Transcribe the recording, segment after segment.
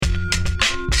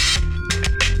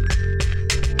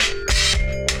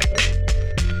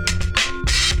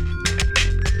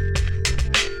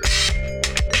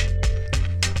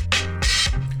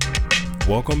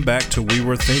welcome back to We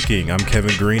Were Thinking. I'm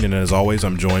Kevin Green, and as always,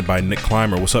 I'm joined by Nick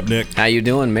Clymer. What's up, Nick? How you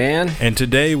doing, man? And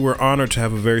today, we're honored to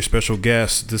have a very special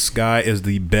guest. This guy is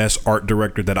the best art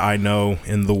director that I know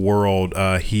in the world.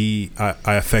 I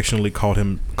affectionately call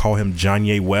him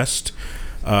Kanye West.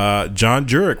 John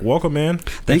Jurek, welcome, man.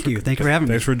 Thank you for having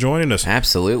me. Thanks for joining us.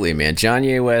 Absolutely, man.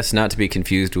 Kanye West, not to be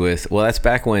confused with, well, that's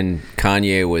back when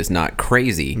Kanye was not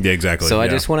crazy. Yeah, exactly. So I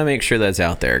just want to make sure that's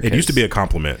out there. It used to be a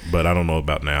compliment, but I don't know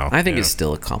about now. I think it's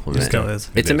still a compliment. It still is.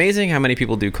 It's amazing how many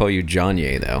people do call you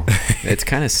Janye, though. It's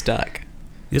kind of stuck.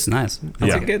 It's nice.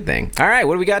 That's a good thing. All right,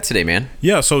 what do we got today, man?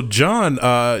 Yeah, so John,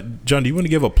 do you want to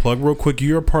give a plug real quick?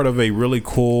 You're a part of a really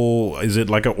cool, is it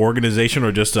like an organization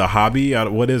or just a hobby?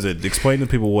 What is it? Explain to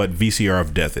people what VCR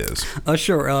of Death is.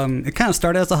 Sure. It kind of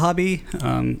started as a hobby.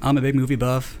 I'm a big movie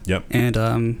buff. Yep.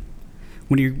 And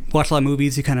when you watch a lot of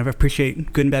movies, you kind of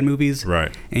appreciate good and bad movies.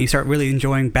 Right. And you start really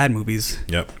enjoying bad movies.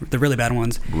 Yep. The really bad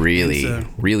ones. Really,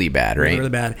 really bad, right? Really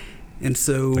bad. And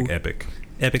so... Like epic.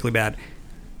 Epically bad.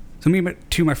 So me and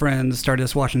two of my friends started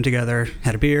just watching together,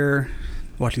 had a beer,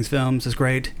 watching these films, is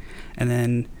great. And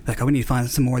then, we need to find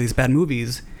some more of these bad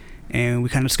movies. And we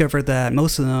kind of discovered that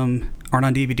most of them aren't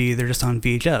on DVD, they're just on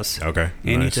VHS. Okay,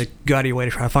 and you need to go out of your way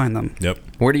to try to find them. Yep.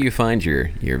 Where do you find your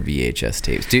VHS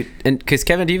tapes? Dude, and because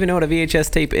Kevin, do you even know what a VHS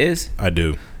tape is? I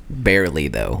do. Barely,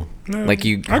 though. I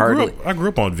grew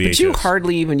up on VHS. But you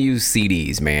hardly even use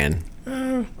CDs, man.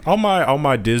 All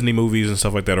my Disney movies and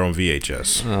stuff like that are on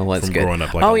VHS. Oh, that's from good. Growing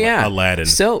up, Aladdin.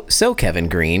 So Kevin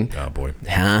Green. Oh boy.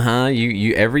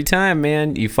 You every time,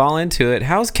 man, you fall into it.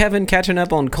 How's Kevin catching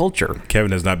up on culture?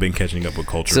 Kevin has not been catching up with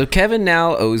culture. So Kevin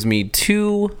now owes me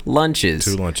 2 lunches.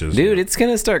 2 lunches, dude. yeah. It's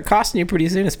gonna start costing you pretty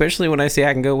soon, especially when I say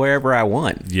I can go wherever I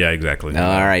want. Yeah, exactly.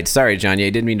 All right, sorry, John. I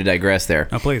didn't mean to digress there.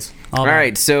 Oh, please. All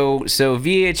right, so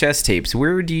VHS tapes.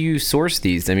 Where do you source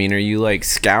these? I mean, are you like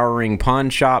scouring pawn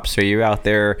shops? Are you out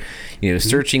there,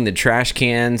 searching the trash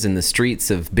cans in the streets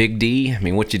of Big D? I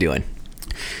mean, what you doing?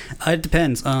 It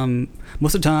depends.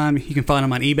 Most of the time, you can find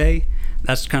them on eBay.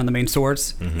 That's kind of the main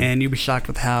source. Mm-hmm. And you'll be shocked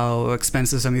with how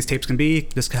expensive some of these tapes can be,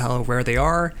 just how rare they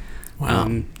are.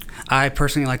 Wow. I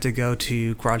personally like to go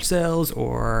to garage sales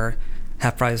or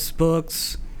half-price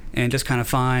books and just kind of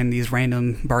find these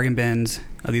random bargain bins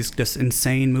of these just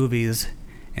insane movies.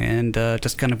 And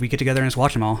just kind of we get together and just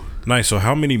watch them all. Nice. So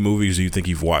how many movies do you think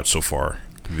you've watched so far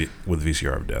with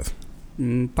VCR of Death?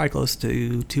 Probably close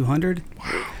to 200.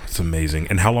 Wow, that's amazing.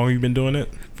 And how long have you been doing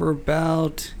it? For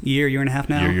about a year and a half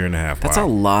now. Year and a half. That's a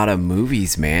lot of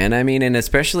movies, man. I mean, and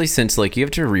especially since you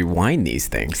have to rewind these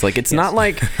things. It's not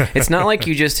like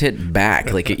you just hit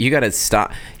back. You got to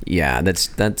stop. Yeah,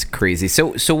 that's crazy.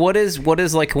 So what is one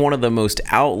of the most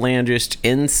outlandish,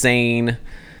 insane,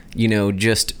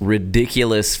 just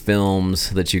ridiculous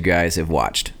films that you guys have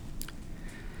watched?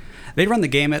 They run the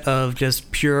gamut of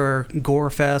just pure gore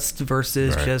fest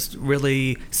versus just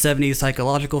really 70s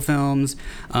psychological films.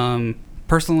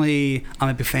 Personally, I'm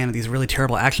a big fan of these really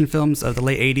terrible action films of the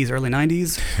late 80s, early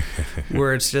 90s,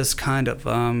 where it's just kind of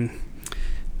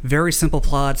very simple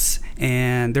plots.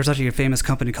 And there's actually a famous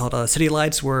company called City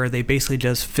Lights where they basically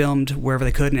just filmed wherever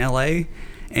they could in LA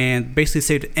and basically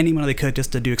saved any money they could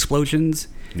just to do explosions.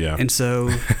 Yeah. And so,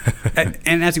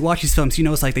 and as you watch these films,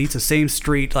 it's like they use the same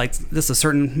street, like this a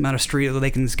certain amount of street that they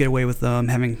can just get away with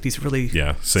having these really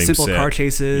simple car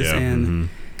chases. Yeah. And mm-hmm.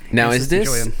 Now, is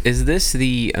this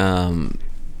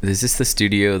the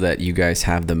studio that you guys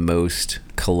have the most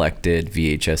collected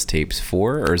VHS tapes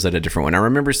for, or is that a different one? I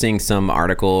remember seeing some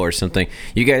article or something.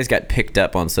 You guys got picked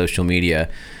up on social media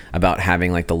about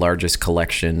having the largest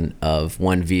collection of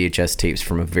one VHS tapes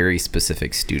from a very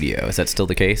specific studio. Is that still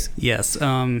the case? Yes.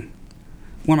 One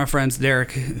of my friends,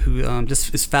 Derek, who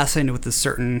just is fascinated with this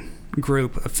certain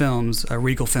group of films,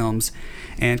 Regal Films,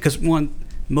 and because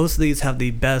most of these have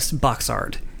the best box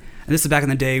art. And this is back in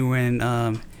the day when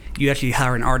you actually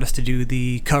hire an artist to do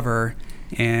the cover.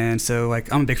 And so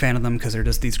I'm a big fan of them because they're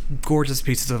just these gorgeous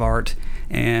pieces of art.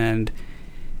 And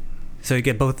so you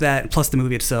get both that plus the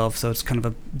movie itself. So it's kind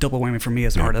of a double whammy for me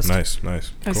as an artist. Nice.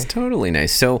 That's totally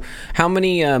nice. So how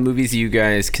many movies are you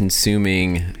guys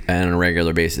consuming on a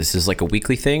regular basis? Is it a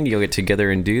weekly thing? Do you get together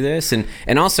and do this? And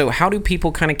also, how do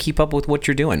people kind of keep up with what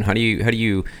you're doing? How do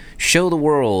you show the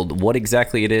world what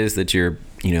exactly it is that you're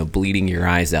bleeding your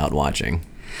eyes out watching?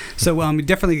 So we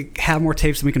definitely have more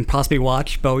tapes than we can possibly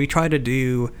watch, but we try to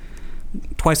do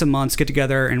twice a month, get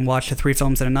together and watch the 3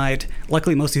 films in a night.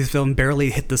 Luckily, most of these films barely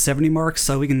hit the 70 mark,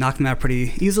 so we can knock them out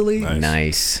pretty easily.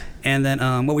 Nice. And then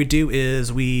what we do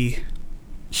is we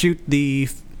shoot the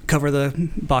cover of the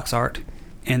box art,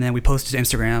 and then we post it to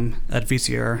Instagram at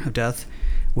VCR of Death,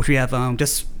 which we have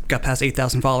just got past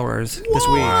 8,000 followers this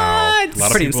week. Wow. A lot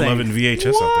of Pretty people insane. loving VHS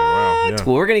out there. Wow. Yeah.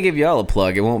 Well, we're gonna give y'all a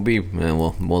plug. It won't be.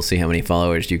 We'll see how many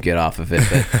followers you get off of it.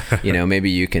 But maybe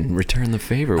you can return the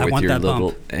favor I with want your that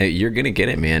little. bump. You're gonna get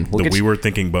it, man. We'll get We you- were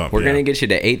thinking bump. We're gonna get you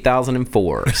to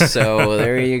 8,004. So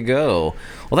there you go.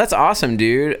 Well, that's awesome,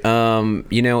 dude.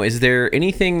 Is there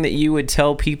anything that you would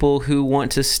tell people who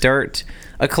want to start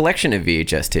a collection of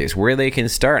VHS tapes, where they can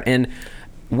start, and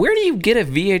where do you get a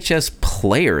VHS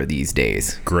player these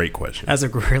days? Great question. That's a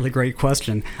really great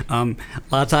question. A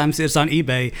lot of times it's on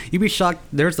eBay. You'd be shocked.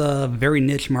 There's a very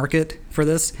niche market for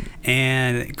this,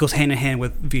 and it goes hand in hand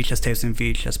with VHS tapes and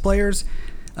VHS players,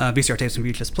 VCR tapes and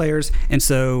VHS players. And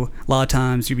so a lot of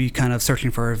times you'd be kind of searching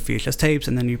for VHS tapes,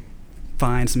 and then you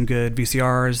find some good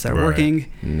VCRs that are Right. working.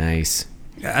 Nice.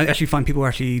 I actually find people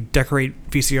actually decorate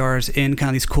VCRs in kind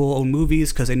of these cool old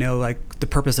movies because they know like the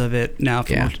purpose of it now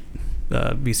for Yeah.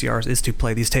 VCRs is to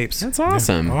play these tapes. That's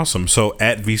awesome. Yeah, awesome. So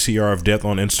at VCR of Death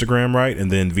on Instagram, right?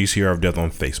 And then VCR of Death on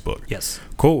Facebook. Yes.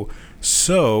 Cool.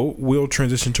 So we'll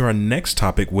transition to our next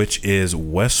topic, which is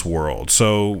Westworld.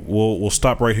 So we'll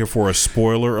stop right here for a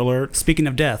spoiler alert. Speaking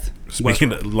of death,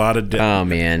 Speaking a lot of death. Oh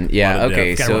man, yeah. Lot of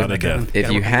Okay, death. so Lot of death. if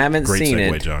you haven't Great seen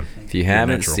segue, it, John. if you You're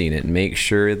haven't natural. seen it, make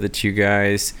sure that you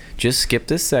guys just skip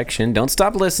this section. Don't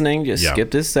stop listening. Just Yeah.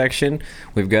 skip this section.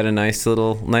 We've got a nice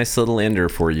little ender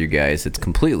for you guys. It's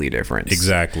completely different.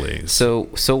 Exactly. So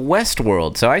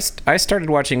Westworld. So I started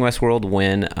watching Westworld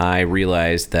when I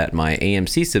realized that my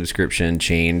AMC subscription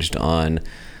changed on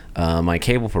my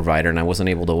cable provider, and I wasn't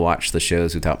able to watch the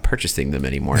shows without purchasing them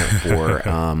anymore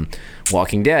for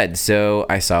Walking Dead. So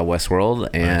I saw Westworld,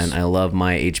 and Nice. I love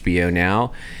my HBO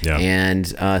now, Yeah. and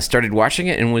started watching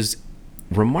it and was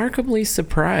remarkably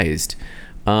surprised.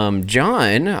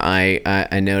 John,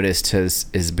 I noticed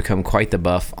has become quite the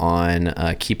buff on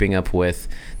keeping up with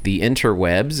the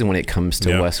interwebs when it comes to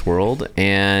Yeah. Westworld,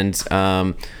 and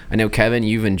I know Kevin,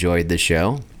 you've enjoyed the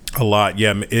show. A lot.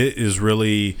 Yeah, it is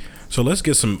really. So let's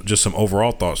get some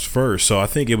overall thoughts first. So I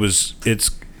think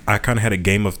I kind of had a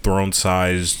Game of Thrones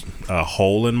sized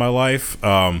hole in my life,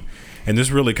 and this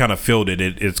really kind of filled it.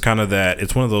 It's kind of that.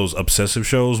 It's one of those obsessive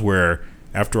shows where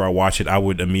after I watch it, I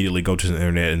would immediately go to the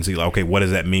internet and see, like, okay, what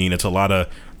does that mean? It's a lot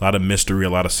of mystery, a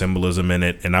lot of symbolism in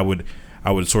it, and I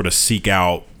would sort of seek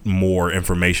out more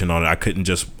information on it. I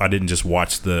didn't just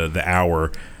watch the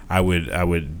hour. I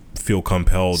would feel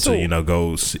compelled to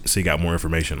go seek out more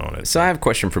information on it. So I have a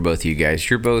question for both of you guys.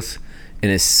 You're both in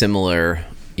a similar,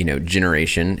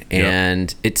 generation,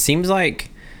 and it seems like,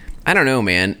 I don't know,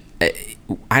 man.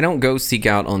 I don't go seek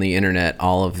out on the internet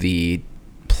all of the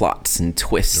plots and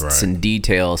twists Right. and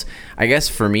details. I guess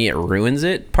for me it ruins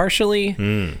it partially.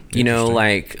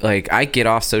 Like I get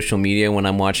off social media when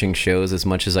I'm watching shows as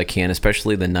much as I can,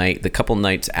 especially the couple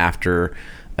nights after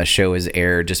a show is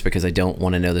aired, just because I don't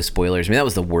want to know the spoilers. I mean, that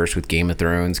was the worst with Game of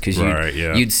Thrones, because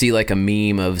you'd see like a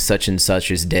meme of such and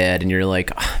such is dead, and you're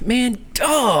like, oh, man,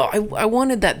 I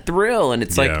wanted that thrill, and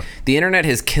it's like the internet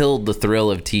has killed the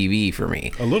thrill of TV for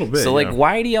me A little bit. So like, yeah.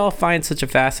 why do y'all find such a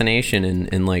fascination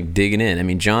in like digging in? I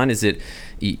mean, John,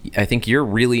 I think you're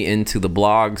really into the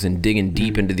blogs and digging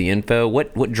deep into the info.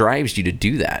 What drives you to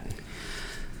do that?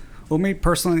 Well, me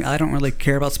personally, I don't really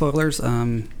care about spoilers.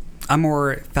 I'm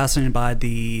more fascinated by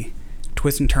the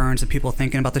twists and turns of people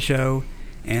thinking about the show.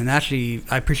 And actually,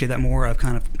 I appreciate that more of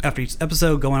kind of after each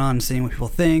episode going on and seeing what people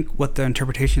think, what their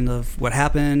interpretation of what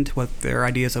happened, what their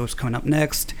ideas of what's coming up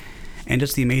next, and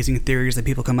just the amazing theories that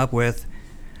people come up with,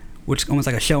 which is almost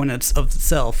like a show in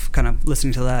itself, kind of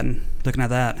listening to that and looking at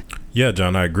that. Yeah,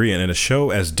 John, I agree. And in a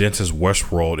show as dense as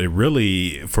Westworld, it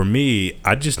really, for me,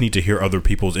 I just need to hear other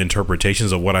people's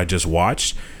interpretations of what I just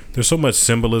watched. There's so much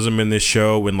symbolism in this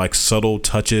show and like subtle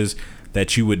touches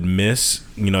that you would miss,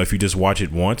 if you just watch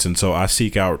it once. And so I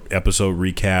seek out episode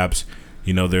recaps.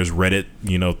 There's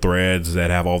Reddit, threads that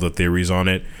have all the theories on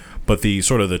it. But the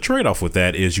sort of the trade-off with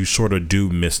that is you sort of do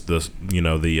miss the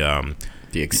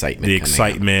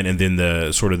excitement and then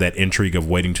the sort of that intrigue of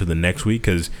waiting to the next week.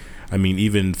 Because I mean,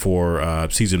 even for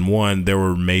season 1, there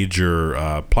were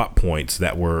major plot points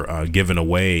that were given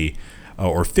away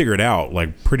or figured out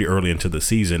like pretty early into the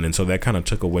season, and so that kind of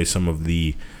took away some of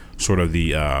the sort of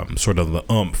the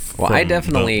oomph from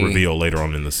the reveal later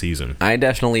on in the season. I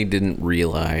definitely didn't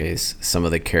realize some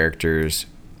of the characters.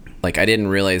 Like, I didn't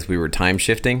realize we were time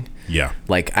shifting. Yeah.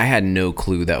 Like, I had no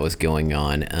clue that was going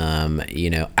on.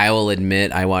 I will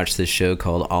admit, I watched this show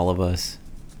called All of Us.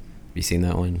 You seen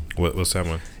that one? What's that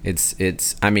one?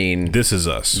 It's. I mean, This Is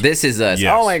Us. This Is Us.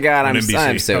 Yes. Oh my God, On I'm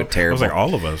NBC. so terrible. I was like,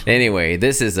 all of us. Anyway,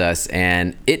 This Is Us,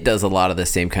 and it does a lot of the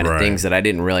same kind of Right. things that I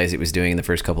didn't realize it was doing in the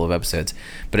first couple of episodes.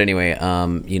 But anyway,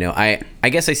 I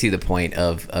guess I see the point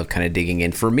of kind of digging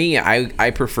in. For me,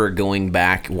 I prefer going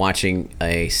back, watching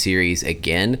a series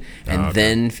again, and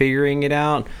then figuring it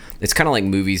out. It's kind of like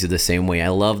movies are the same way. I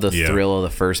love the thrill of the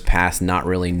first pass, not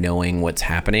really knowing what's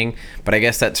happening. But I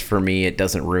guess that's for me. It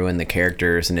doesn't ruin the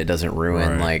characters, and it doesn't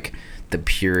ruin like the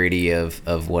purity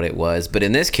of what it was. But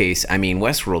in this case, I mean,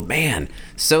 Westworld, man,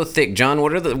 so thick. John,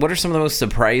 what are some of the most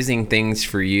surprising things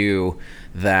for you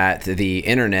that the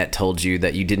internet told you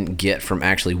that you didn't get from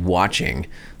actually watching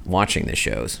the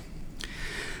shows?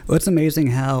 Well, it's amazing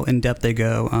how in depth they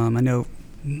go.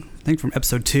 I think from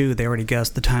episode 2, they already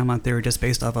guessed the timeline theory just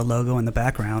based off a logo in the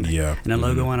background. Yeah. And a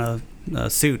logo on a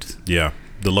suit. Yeah.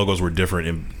 The logos were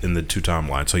different in the 2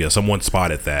 timelines. So, yeah, someone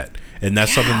spotted that. And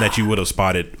that's something that you would have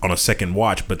spotted on a second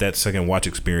watch, but that second watch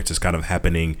experience is kind of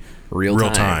happening real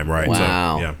time, right?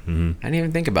 Wow. So, yeah. Mm-hmm. I didn't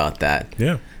even think about that.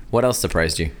 Yeah. What else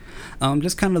surprised you?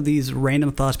 Just kind of these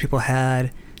random thoughts people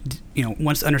had,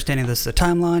 once understanding this is a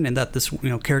timeline and that this,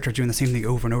 character is doing the same thing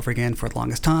over and over again for the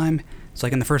longest time. So,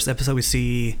 like in the first episode, we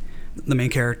see the main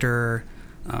character,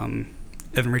 Evan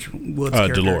Rachel Wood's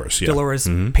character, Dolores, yeah. Dolores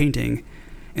painting.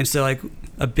 And so, like,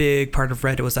 a big part of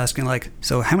Reddit was asking, like,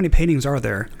 so how many paintings are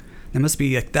there? There must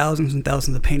be like thousands and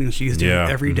thousands of paintings she's doing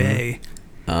every day.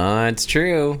 It's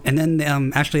true. And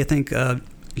then, actually, I think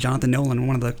Jonathan Nolan,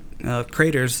 one of the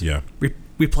creators,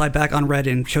 replied back on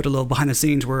Reddit and showed a little behind the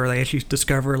scenes where they actually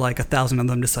discover like 1,000 of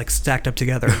them just like stacked up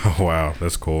together. Oh, wow.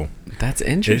 That's cool. That's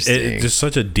interesting. It's just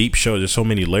such a deep show. There's so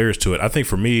many layers to it. I think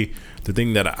for me, the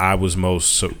thing that I was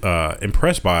most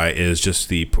impressed by is just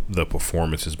the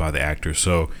performances by the actors.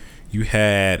 So you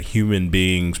had human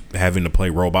beings having to play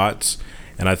robots,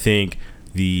 and I think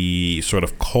the sort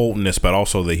of coldness, but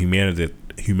also the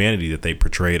humanity that they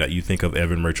portrayed. You think of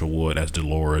Evan Rachel Wood as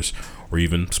Dolores, or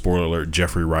even, spoiler alert,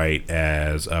 Jeffrey Wright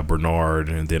as Bernard,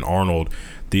 and then Arnold.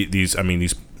 These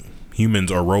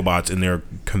humans are robots, and they're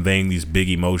conveying these big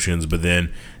emotions, but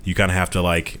then you kind of have to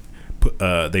like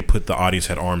they put the audience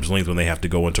at arm's length when they have to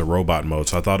go into robot mode.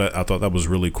 So I thought that was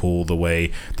really cool, the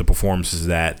way the performances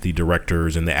that the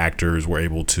directors and the actors were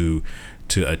able to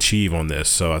achieve on this.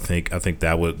 So I think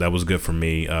that was good for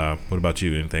me. What about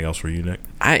you? Anything else for you, Nick?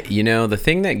 The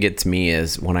thing that gets me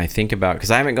is when I think about, because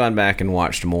I haven't gone back and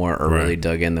watched more or really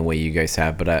dug in the way you guys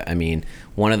have, but I mean,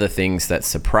 one of the things that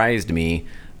surprised me,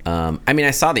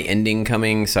 I saw the ending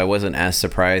coming, so I wasn't as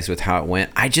surprised with how it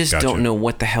went. I just don't know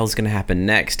what the hell's going to happen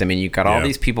next. I mean, you've got all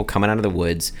these people coming out of the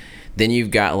woods. Then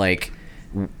you've got like,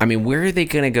 where are they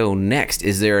going to go next?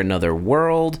 Is there another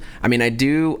world? I mean, I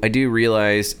do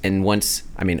realize, and once,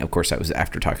 of course, I was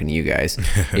after talking to you guys,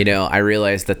 I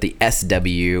realized that the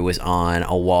SW was on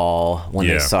a wall when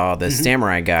they saw the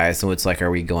samurai guys. So it's like,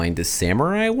 are we going to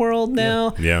samurai world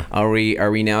now? Yeah. Are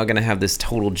we now going to have this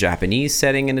total Japanese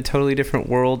setting in a totally different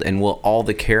world? And will all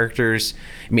the characters,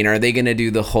 are they going to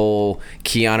do the whole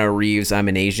Keanu Reeves, I'm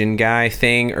an Asian guy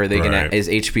thing? Or are they is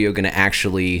HBO going to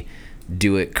actually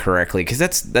do it correctly? Because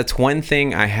that's one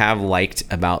thing I have liked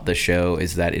about the show,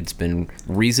 is that it's been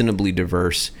reasonably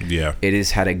diverse. It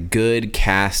has had a good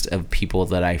cast of people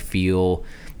that I feel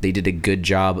they did a good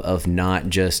job of not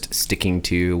just sticking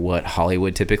to what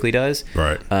Hollywood typically does,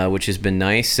 which has been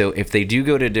nice. So if they do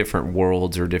go to different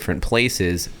worlds or different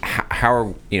places,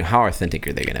 how authentic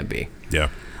are they going to be?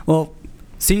 Well,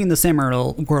 seeing the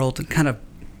samurai world kind of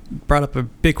brought up a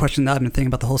big question that I've been thinking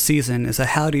about the whole season, is that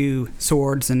how do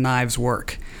swords and knives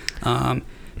work?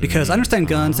 Because I understand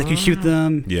guns, like you shoot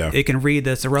them, it can read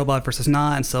that it's a robot versus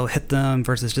not, and so hit them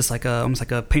versus just like almost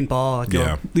like a paintball, like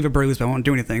you'll leave a bruise but it won't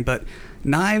do anything. But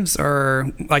knives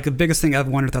are like the biggest thing I've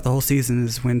wondered throughout the whole season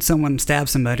is when someone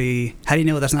stabs somebody, how do you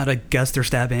know that's not a guts they're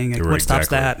stabbing? Like, what stops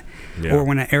that? Or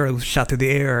when an arrow is shot through the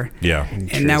air.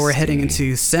 And now we're heading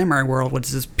into samurai world,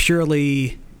 which is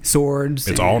purely swords.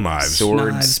 It's all knives.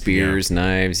 Swords, spears,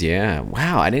 knives. Yeah.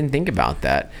 Wow, I didn't think about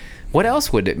that. What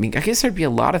else would it mean? I guess there'd be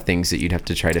a lot of things that you'd have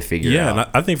to try to figure out. Yeah, and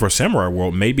I think for Samurai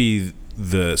World, maybe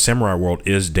the Samurai World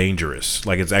is dangerous.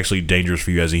 Like, it's actually dangerous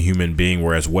for you as a human being,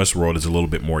 whereas Westworld is a little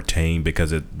bit more tame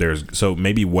because so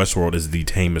maybe Westworld is the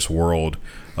tamest world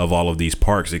of all of these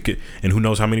parks. And who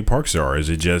knows how many parks there are? Is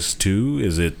it just 2?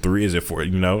 Is it 3? Is it 4?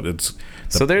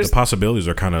 The possibilities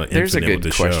are kind of infinite. There's a good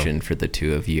with question for the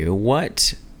two of you.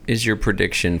 What is your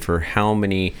prediction for how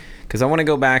many? Because I want to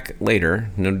go back later,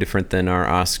 no different than our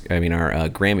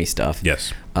Grammy stuff.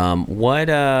 Yes. How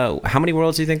many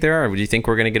worlds do you think there are? Do you think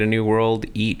we're going to get a new world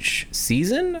each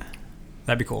season?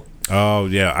 That'd be cool. Oh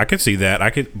yeah, I could see that.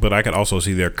 But I could also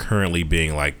see there currently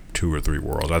being like 2 or 3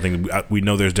 worlds. I think we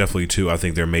know there's definitely 2. I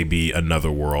think there may be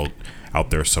another world out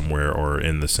there somewhere, or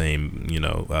in the same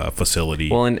facility.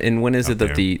 Well, and when is it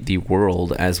that the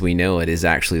world as we know it is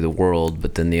actually the world,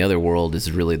 but then the other world is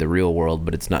really the real world,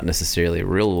 but it's not necessarily a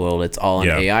real world. It's all an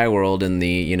AI world, and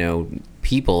the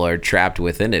people are trapped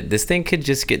within it. This thing could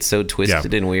just get so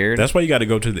twisted and weird. That's why you got to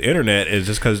go to the internet, is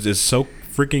just because it's so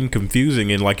freaking confusing,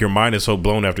 and like your mind is so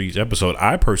blown after each episode.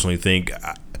 I personally think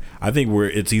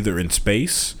it's either in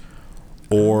space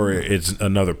or it's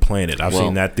another planet. I've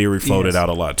seen that theory floated out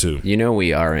a lot too.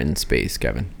 We are in space,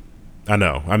 Kevin. I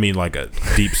know. I mean, like a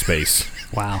deep space.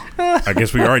 Wow. I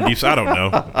guess we are in deep. I don't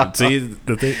know. See,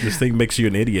 this thing makes you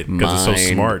an idiot because it's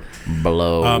so smart.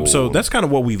 Blow. So that's kind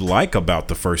of what we like about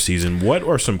the first season. What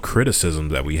are some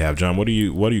criticisms that we have, John? What are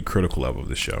you critical of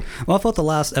this show? Well, I thought the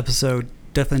last episode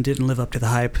definitely didn't live up to the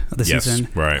hype of the season.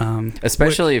 Right.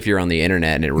 Especially if you're on the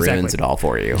internet and it ruins it all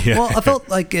for you. Yeah. Well, I felt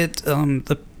like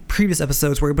the previous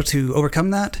episodes were able to overcome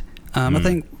that. I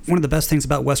think one of the best things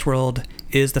about Westworld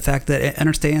is the fact that it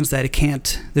understands that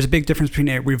there's a big difference between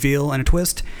a reveal and a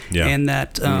twist. Yeah. And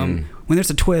that when there's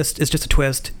a twist, it's just a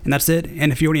twist, and that's it.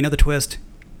 And if you already know the twist,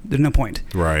 there's no point.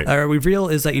 Right. A reveal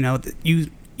is that,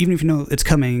 even if you know it's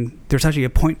coming, there's actually a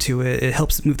point to it. It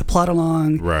helps move the plot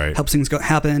along. Right. Helps things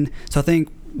happen. So I think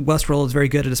Westworld is very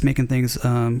good at just making things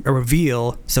a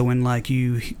reveal. So when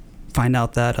you find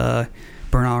out that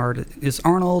Bernard is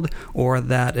Arnold, or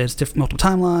that it's multiple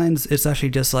timelines, it's actually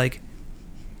just like,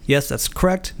 yes, that's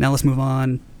correct. Now let's move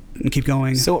on and keep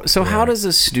going. So how does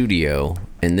a studio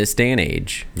in this day and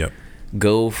age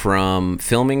go from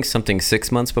filming something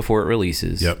 6 months before it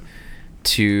releases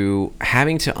to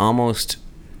having to almost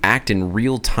act in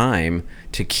real time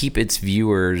to keep its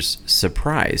viewers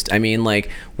surprised? I mean,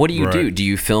 what do you do? Do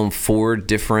you film 4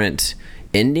 different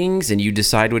endings and you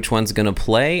decide which one's going to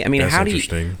play? I mean, that's how do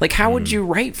you how would you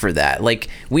write for that?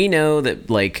 We know that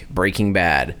Breaking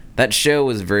Bad, that show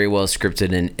was very well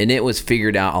scripted and it was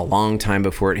figured out a long time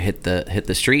before it hit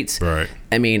the streets. Right.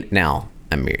 I mean,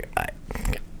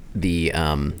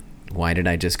 why did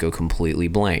I just go completely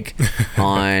blank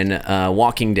on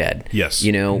Walking Dead? Yes.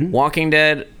 Walking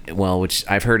Dead, which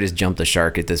I've heard has jumped the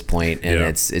shark at this point, and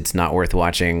it's not worth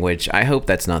watching, which I hope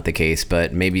that's not the case,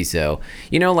 but maybe so.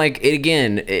 I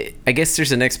guess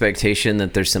there's an expectation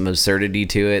that there's some absurdity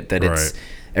to it, that it's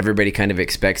everybody kind of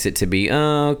expects it to be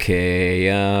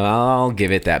okay. I'll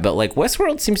give it that, but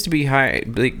Westworld seems to be high,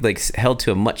 held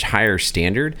to a much higher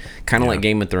standard, kind of like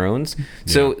Game of Thrones.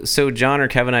 So John or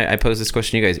Kevin, I pose this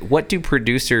question to you guys: what do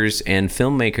producers and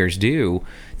filmmakers do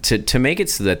to make it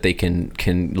so that they can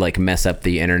mess up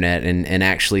the internet and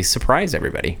actually surprise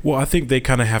everybody? Well, I think they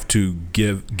kind of have to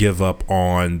give up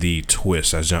on the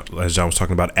twist, as John was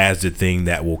talking about, as the thing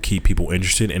that will keep people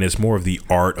interested, and it's more of the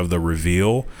art of the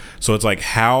reveal. So it's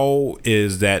how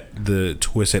is that the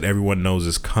twist that everyone knows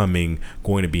is coming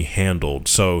going to be handled?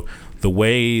 So the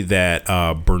way that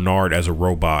Bernard as a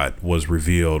robot was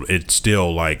revealed, it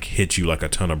still hit you like a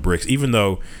ton of bricks, even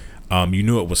though you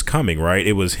knew it was coming, right?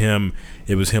 It was him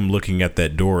looking at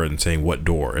that door and saying, "What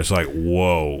door?" It's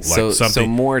whoa, so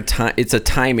more time. It's a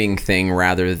timing thing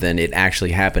rather than it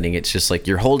actually happening. It's just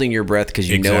you're holding your breath because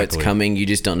you know it's coming. You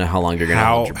just don't know how long you're going to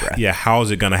hold your breath. Yeah, how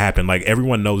is it going to happen?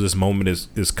 Everyone knows this moment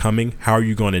is coming. How are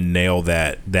you going to nail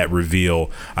that reveal?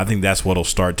 I think that's what'll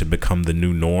start to become the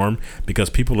new norm, because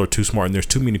people are too smart and there's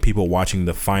too many people watching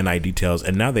the finite details,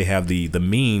 and now they have the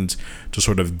means to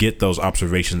sort of get those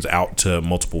observations out to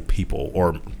multiple people,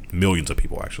 or millions of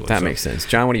people, actually. That makes sense.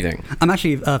 John, what do you think? I'm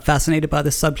actually fascinated by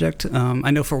this subject.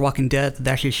 I know for Walking Dead,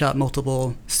 they actually shot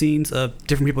multiple scenes of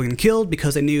different people getting killed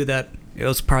because they knew that it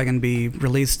was probably going to be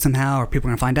released somehow, or people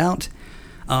were going to find out.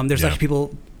 There's actually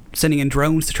people sending in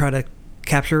drones to try to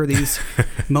capture these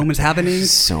moments happening.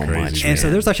 So much. And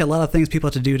so there's actually a lot of things people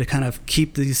have to do to kind of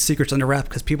keep these secrets under wrap,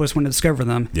 because people just want to discover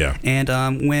them. Yeah.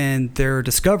 And when they're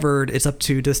discovered, it's up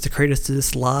to the creators to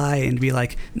just lie and be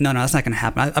like, no, that's not going to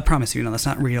happen. I promise you, no, that's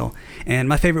not real. And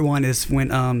my favorite one is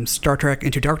when Star Trek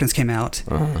Into Darkness came out.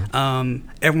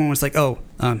 Everyone was like,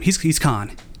 he's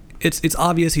Khan. It's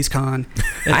obvious he's Khan.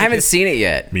 I haven't seen it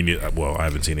yet. I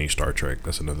haven't seen any Star Trek.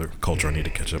 That's another culture I need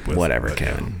to catch up with. Whatever,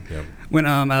 Kevin. Yeah. When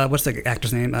what's the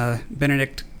actor's name?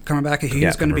 Benedict Cumberbatch.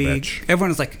 He's going to be. Everyone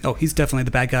was like, he's definitely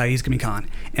the bad guy. He's going to be Khan.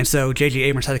 And so J.J.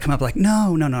 Abrams had to come up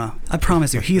no. I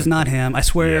promise you, he's not him. I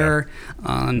swear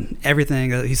on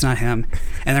everything that he's not him.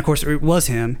 And of course, it was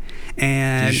him.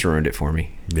 And you just ruined it for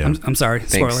me. Yeah. I'm sorry.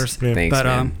 Thanks. Spoilers. Yeah. Thanks, but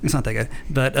man. it's not that good.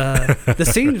 But the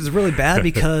scene is really bad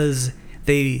because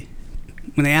they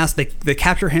when they ask, they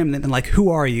capture him and then like, who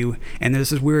are you? And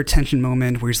there's this weird tension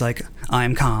moment where he's like,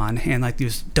 I'm Khan, and like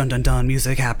this dun dun dun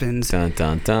music happens, dun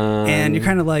dun dun, and you're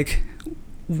kind of like,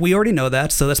 we already know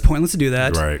that, so that's pointless to do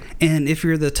that. Right. And if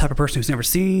you're the type of person who's never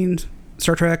seen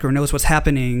Star Trek or knows what's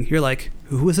happening, you're like,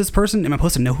 who is this person? Am I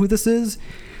supposed to know who this is?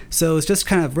 So it's just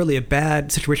kind of really a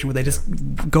bad situation where they just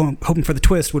go hoping for the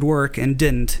twist would work and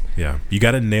didn't. Yeah, you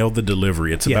got to nail the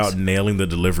delivery. It's about nailing the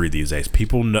delivery these days.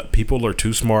 People are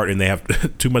too smart and they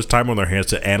have too much time on their hands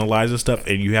to analyze this stuff,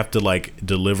 and you have to like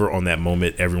deliver on that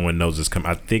moment. Everyone knows it's coming.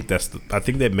 I think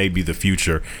that may be the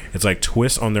future. It's like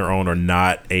twists on their own are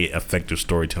not a effective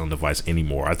storytelling device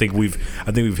anymore. I think we've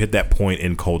hit that point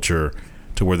in culture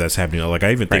to where that's happening. Like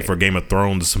I even think for Game of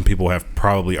Thrones, some people have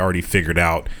probably already figured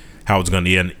out how it's going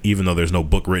to end, even though there's no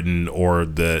book written or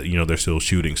they're still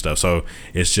shooting stuff. So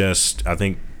it's just, I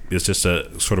think it's just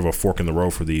a sort of a fork in the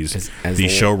road for these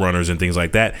showrunners and things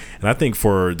like that. And I think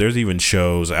there's even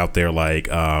shows out there like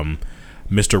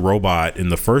Mr. Robot in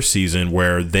the first season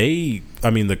where the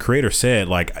creator said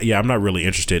like, yeah, I'm not really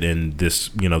interested in this,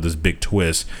 this big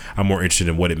twist. I'm more interested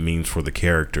in what it means for the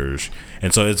characters.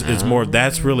 And so it's more,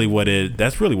 that's really what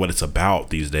it's about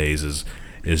these days is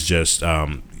just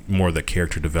more the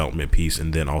character development piece,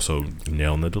 and then also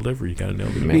nailing the delivery. You gotta nail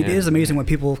the delivery. I mean, it is amazing when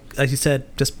people, as you said,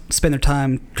 just spend their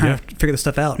time trying to figure this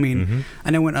stuff out. I mean,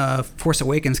 I know when Force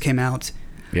Awakens came out,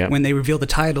 when they revealed the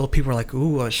title, people were like,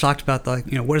 ooh, I was shocked about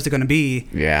what is it going to be?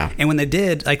 Yeah. And when they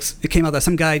did, like, it came out that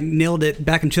some guy nailed it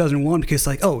back in 2001 because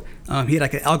like, he had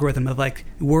like an algorithm of like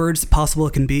words possible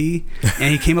it can be,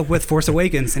 and he came up with Force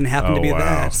Awakens, and it happened to be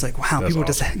that. It's like, wow, that's people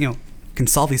awesome. Just can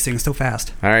solve these things so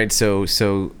fast. All right, so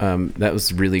that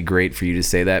was really great for you to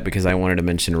say that, because I wanted to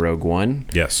mention Rogue One.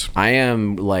 Yes, I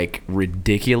am like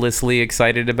ridiculously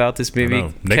excited about this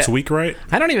movie. Next week, right?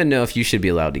 I don't even know if you should be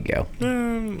allowed to go.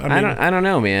 I don't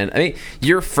know, man. I mean,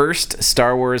 your first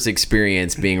Star Wars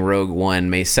experience being Rogue One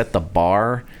may set the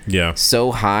bar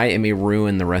so high it may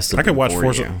ruin the rest of it. I could watch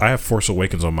I have Force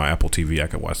Awakens on my Apple TV. I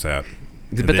could watch that.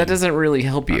 But that doesn't really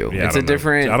help you. It's a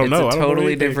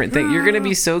totally different thing. You're going to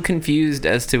be so confused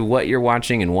as to what you're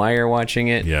watching and why you're watching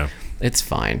it. Yeah. It's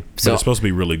fine. So it's supposed to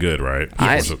be really good, right?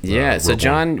 So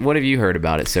John, what have you heard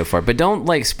about it so far? But don't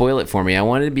like spoil it for me. I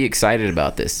wanted to be excited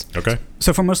about this. Okay.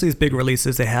 So for most of these big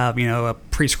releases, they have, a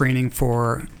pre-screening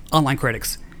for online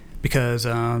critics, because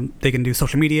they can do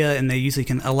social media, and they usually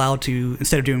can allow to,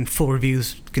 instead of doing full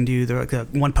reviews, can do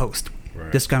one post.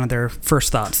 Right. Just kind of their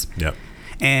first thoughts. Yeah.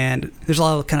 And there's a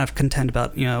lot of kind of content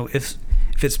about, if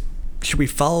it's, should we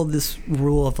follow this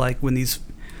rule of like when these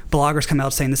bloggers come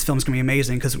out saying this film's going to be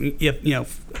amazing, because you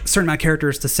have a certain amount of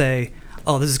characters to say,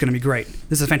 oh, this is going to be great.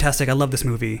 This is fantastic. I love this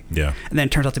movie. Yeah. And then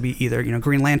it turns out to be either,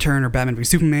 Green Lantern or Batman v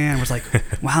Superman. It was like,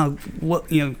 wow,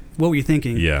 what were you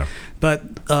thinking? Yeah.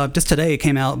 But just today it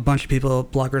came out, a bunch of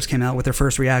bloggers came out with their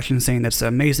first reaction saying that's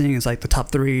amazing. It's like the top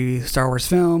 3 Star Wars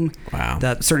film. Wow.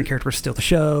 That certain characters steal the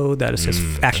show. That it's just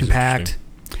action packed.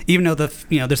 Even though the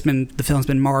film's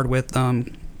been marred with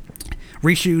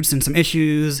reshoots and some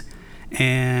issues,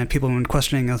 and people have been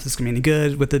questioning if this is going to be any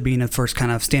good with it being a first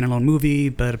kind of standalone movie,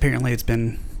 but apparently it's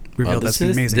been revealed that's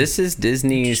amazing. This is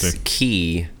Disney's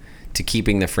key to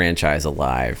keeping the franchise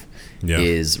alive.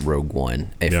 Is Rogue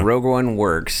One. If Rogue One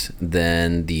works,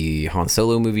 then the Han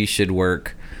Solo movie should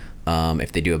work.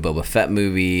 If they do a Boba Fett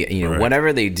movie,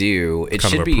 whatever they do, it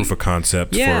should be kind of a proof of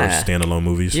concept for standalone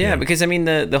movies. Yeah, because I mean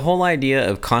the whole idea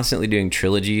of constantly doing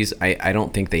trilogies, I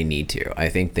don't think they need to. I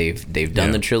think they've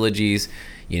done the trilogies.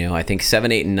 I think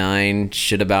 7, 8, and 9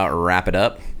 should about wrap it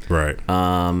up. Right.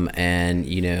 And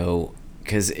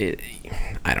because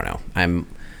I don't know.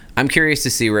 I'm curious to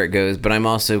see where it goes, but I'm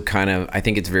also I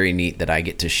think it's very neat that I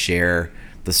get to share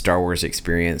the Star Wars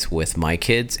experience with my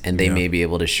kids, and they may be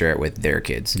able to share it with their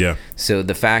kids. Yeah. So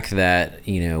the fact that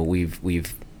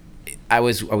I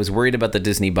was worried about the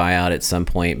Disney buyout at some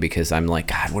point, because I'm like,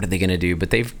 God, what are they going to do?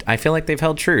 But I feel like they've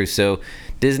held true. So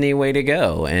Disney, way to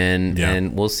go,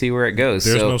 and we'll see where it goes.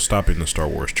 There's no stopping the Star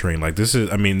Wars train. Like this is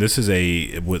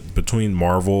between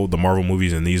the Marvel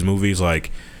movies and these movies, like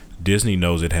Disney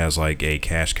knows it has like a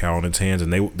cash cow in its hands,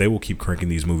 and they will keep cranking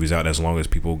these movies out as long as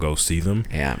people go see them.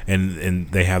 Yeah. And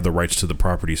they have the rights to the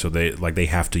property, so they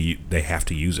have to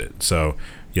use it. So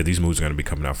yeah, these movies are going to be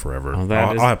coming out forever. Well,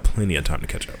 I'll have plenty of time to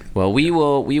catch up. Well, we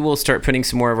will start putting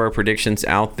some more of our predictions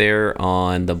out there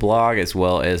on the blog as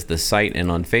well as the site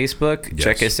and on Facebook. Yes.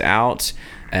 Check us out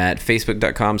at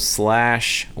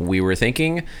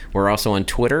facebook.com/WeWereThinking. We're also on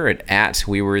Twitter at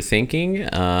WeWereThinking.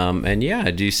 And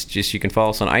yeah, just you can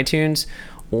follow us on iTunes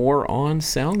or on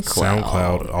SoundCloud.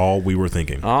 SoundCloud, all we were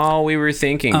thinking. All we were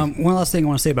thinking. One last thing I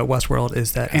want to say about Westworld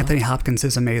is that Anthony Hopkins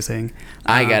is amazing.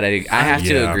 I have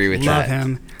to agree with love that.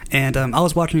 him. And I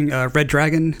was watching Red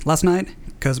Dragon last night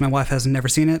because my wife has never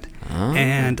seen it.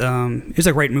 And it's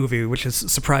a great movie, which is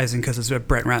surprising because it's a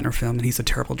Brett Ratner film and he's a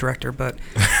terrible director. But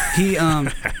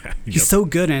he's so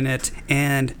good in it.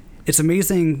 And it's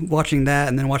amazing watching that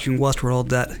and then watching Westworld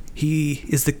that he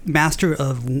is the master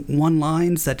of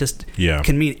one-lines that just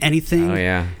can mean anything. Oh,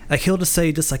 yeah. Like he'll just say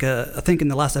I think in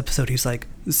the last episode he's like,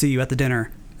 see you at the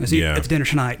dinner. See you at the dinner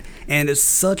tonight. And it's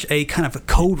such a kind of a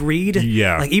code read.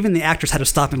 Yeah. Like even the actors had to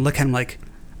stop and look at him like,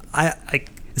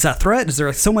 is that a threat? Is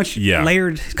there so much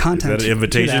layered content? Is that an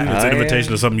invitation? It's an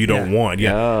invitation to something you don't want.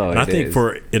 Yeah. Oh, and I think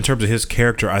in terms of his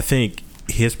character, I think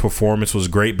his performance was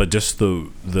great, but just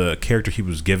the character he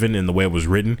was given and the way it was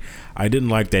written, I didn't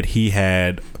like that he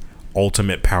had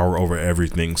ultimate power over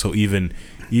everything. So even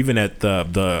at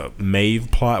the Maeve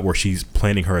plot where she's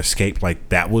planning her escape, like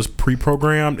that was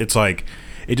pre-programmed. It's like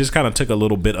it just kind of took a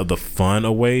little bit of the fun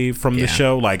away from the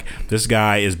show. Like this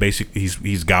guy is basically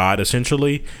he's God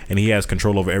essentially, and he has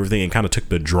control over everything, and kind of took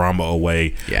the drama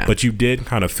away. Yeah. But you did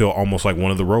kind of feel almost like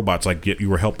one of the robots, like you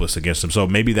were helpless against him. So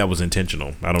maybe that was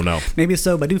intentional. I don't know. Maybe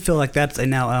so, but I do feel like that's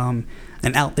an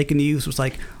out they can use. Was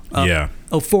like,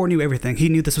 Ford knew everything. He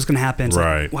knew this was going to happen. It's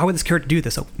right. Like, why would this character do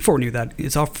this? Oh, Ford knew that.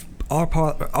 It's all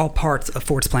parts of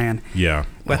Ford's plan. Yeah.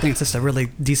 But I think it's just a really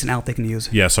decent out they can use.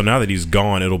 Yeah, so now that he's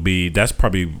gone, that's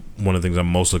probably one of the things I'm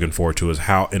most looking forward to is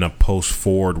how in a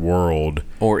post-Ford world...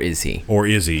 Or is he?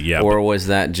 Yeah. Or was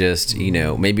that just,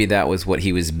 maybe that was what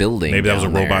he was building. Maybe that was a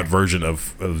there. robot version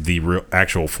of the real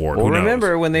actual Ford. Well, Who knows?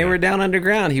 remember when they were down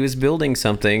underground, he was building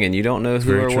something and you don't know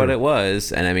who or what it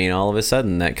was. And I mean, all of a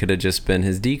sudden that could have just been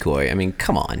his decoy. I mean,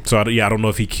 come on. So I don't know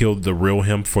if he killed the real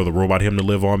him for the robot him to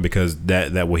live on because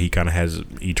that way he kind of has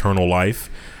eternal life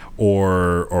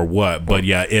or what. But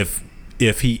yeah,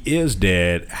 if he is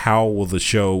dead, how will the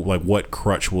show, like what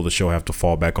crutch will the show have to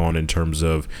fall back on in terms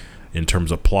of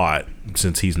plot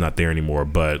since he's not there anymore?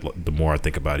 But the more I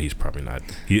think about it, he's probably not.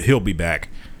 He'll be back.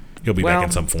 He'll be back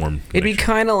in some form. It'd be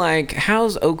kind of like,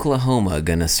 how's Oklahoma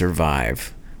gonna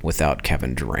survive without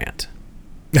Kevin Durant?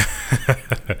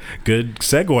 Good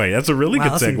segue. That's a really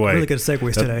good segue. Really good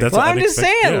segues today. I'm just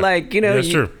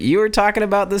saying, you were talking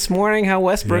about this morning how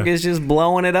Westbrook is just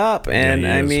blowing it up, and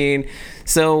I mean,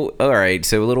 so all right.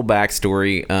 So a little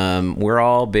backstory. We're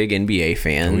all big NBA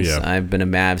fans. Oh, yeah. I've been a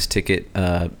Mavs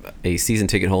a season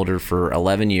ticket holder for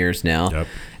 11 years now. Yep.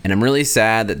 And I'm really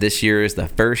sad that this year is the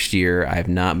first year I've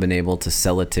not been able to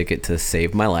sell a ticket to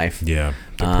save my life. Yeah,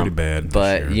 they're pretty bad.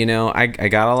 But, I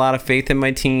got a lot of faith in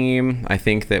my team. I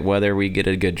think that whether we get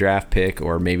a good draft pick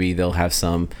or maybe they'll have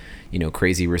some,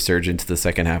 crazy resurgence the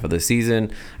second half of the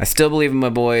season, I still believe in my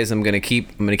boys. I'm gonna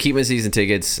keep my season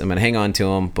tickets. I'm gonna hang on to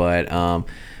them. But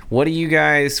what do you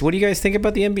guys think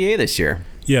about the NBA this year?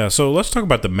 Yeah, so let's talk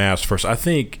about the Mavs first. I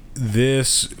think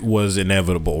this was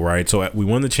inevitable, right? So we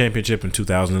won the championship in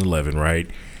 2011, right?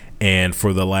 And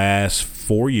for the last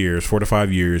 4 to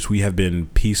 5 years, we have been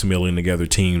piecemealing together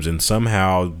teams, and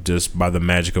somehow, just by the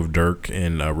magic of Dirk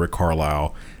and Rick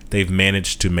Carlisle, they've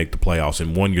managed to make the playoffs.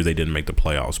 In 1 year, they didn't make the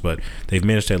playoffs, but they've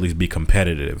managed to at least be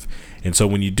competitive. And so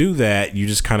when you do that, you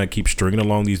just kind of keep stringing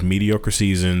along these mediocre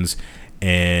seasons,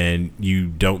 and you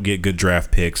don't get good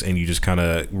draft picks, and you just kind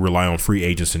of rely on free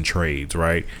agents and trades,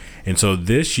 right? And so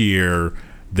this year,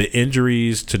 the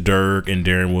injuries to Dirk and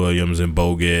Darren Williams and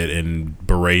Bogut and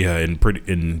Barea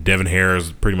and Devin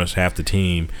Harris, pretty much half the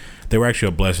team, they were actually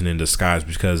a blessing in disguise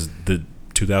because the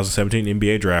 2017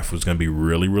 NBA draft was going to be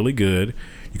really, really good.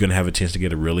 You're going to have a chance to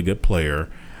get a really good player.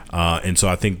 And so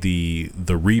I think the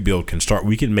rebuild can start.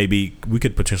 We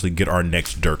could potentially get our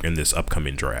next Dirk in this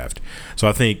upcoming draft. So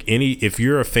I think if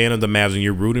you're a fan of the Mavs and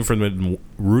you're rooting for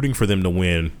them to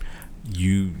win,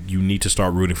 you need to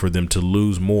start rooting for them to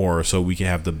lose more so we can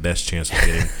have the best chance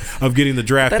of getting the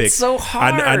draft pick. That's so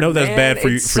hard. I know that's bad for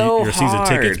your season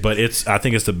tickets, but I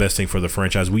think it's the best thing for the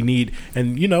franchise. We need,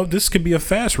 and this could be a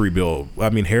fast rebuild. I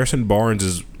mean, Harrison Barnes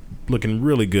is looking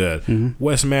really good. Mm-hmm.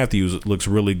 Wes Matthews looks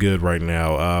really good right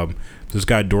now. This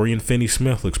guy Dorian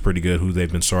Finney-Smith looks pretty good, who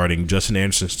they've been starting. Justin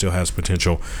Anderson still has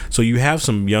potential. So you have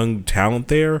some young talent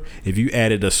there. If you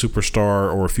added a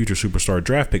superstar or a future superstar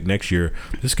draft pick next year,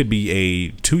 this could be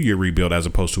a 2-year rebuild as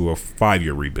opposed to a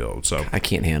 5-year rebuild. So I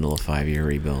can't handle a 5-year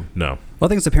rebuild. No. Well, I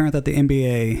think it's apparent that the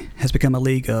NBA has become a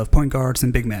league of point guards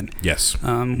and big men. Yes.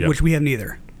 Which we have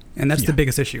neither. And that's the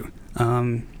biggest issue.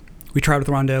 We tried with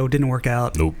Rondo, didn't work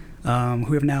out. Nope. Who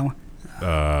we have now?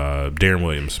 Darren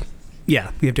Williams.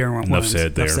 Yeah, we have Darren Williams. Enough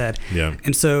said there. Enough said. Yeah.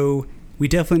 And so we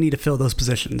definitely need to fill those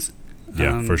positions.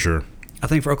 Yeah, for sure. I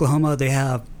think for Oklahoma, they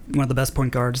have one of the best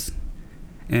point guards,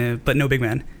 but no big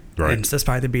man. Right. And so that's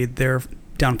probably be their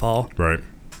downfall. Right.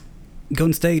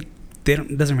 Golden State,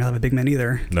 doesn't really have a big man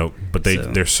either. No, but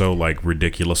they're so like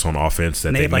ridiculous on offense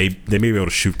that they may be able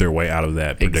to shoot their way out of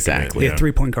that predicament. Exactly. They have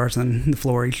 3-point guards on the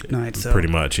floor each night. So pretty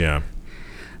much, yeah.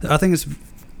 I think it's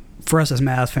for us as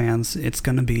Mavs fans, it's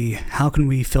going to be how can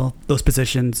we fill those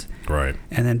positions, right,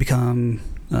 and then become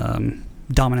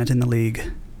dominant in the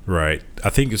league. Right.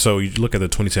 I think so. You look at the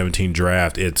 2017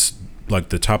 draft. It's like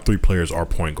the top 3 players are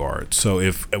point guards. So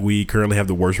if we currently have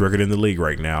the worst record in the league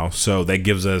right now, so that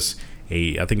gives us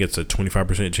I think it's a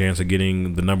 25% chance of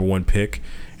getting the number 1 pick,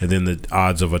 and then the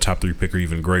odds of a top 3 pick are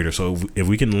even greater. So if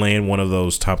we can land one of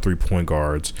those top 3 point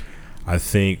guards, I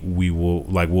think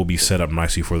we'll be set up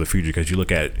nicely for the future. Because you look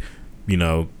at,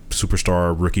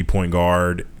 superstar rookie point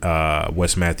guard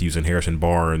Wes Matthews and Harrison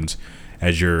Barnes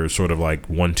as your sort of like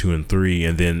 1, 2, and 3,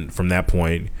 and then from that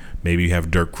point maybe you have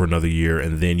Dirk for another year,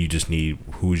 and then you just need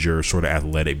who's your sort of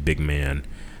athletic big man.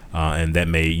 And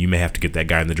you may have to get that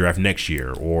guy in the draft next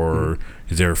year, or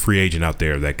is there a free agent out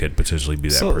there that could potentially be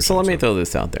that person? So let me throw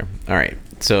this out there. All right.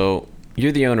 So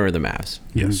you're the owner of the Mavs.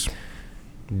 Yes.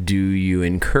 Do you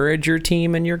encourage your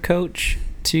team and your coach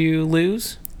to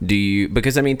lose?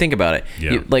 Because I mean, think about it.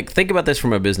 Yeah. Think about this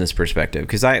from a business perspective.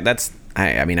 Because I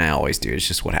always do. It's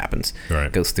just what happens. Right.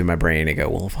 It goes through my brain and I go,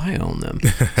 well, if I own them.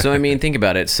 So I mean, think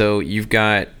about it. So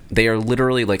they are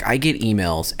literally I get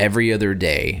emails every other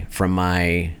day from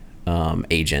my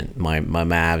agent, my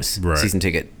Mavs season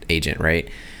ticket agent, right?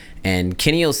 And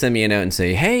Kenny will send me a note and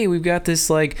say, hey, we've got this,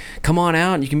 come on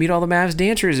out and you can meet all the Mavs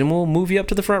dancers and we'll move you up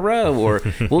to the front row, or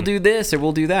we'll do this or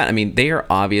we'll do that. I mean, they are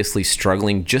obviously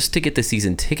struggling just to get the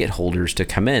season ticket holders to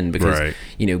come in, because,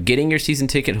 getting your season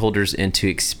ticket holders in to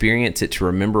experience it, to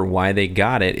remember why they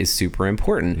got it, is super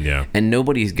important. Yeah. And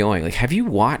nobody's going. Have you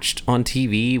watched on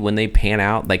TV when they pan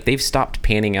out? They've stopped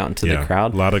panning out into the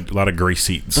crowd. A lot of gray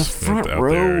seats. The front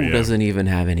row doesn't even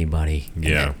have anybody.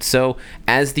 Yeah. So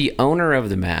as the owner of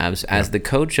the Mavs, as the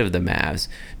coach of the Mavs,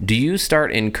 do you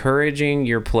start encouraging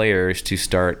your players to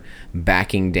start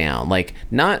backing down?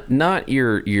 Not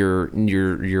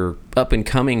your up and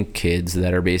coming kids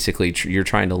that are basically you're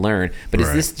trying to learn, but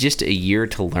is this just a year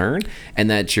to learn, and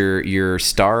that your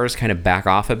stars kind of back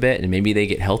off a bit and maybe they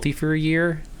get healthy for a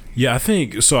year? Yeah, I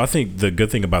think so. I think the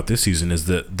good thing about this season is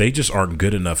that they just aren't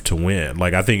good enough to win.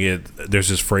 I think there's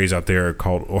this phrase out there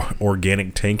called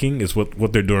organic tanking is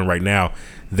what they're doing right now.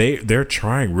 They're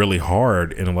trying really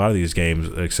hard in a lot of these games,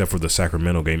 except for the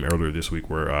Sacramento game earlier this week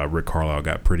where Rick Carlisle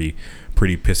got pretty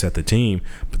pissed at the team.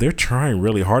 But they're trying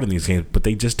really hard in these games, but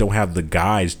they just don't have the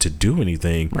guys to do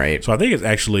anything. Right. So I think it's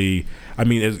actually,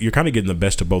 you're kind of getting the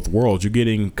best of both worlds. You're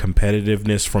getting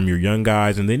competitiveness from your young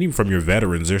guys, and then even from your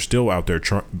veterans. They're still out there,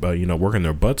 working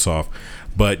their butts off,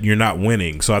 but you're not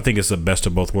winning. So I think it's the best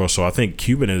of both worlds. So I think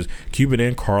Cuban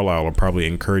and Carlisle are probably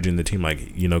encouraging the team,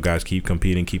 guys, keep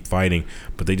competing, keep fighting,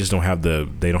 but they just don't have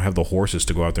the horses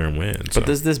to go out there and win. But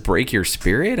does this break your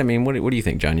spirit? I mean, what do you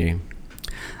think, Johnny?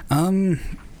 Breaking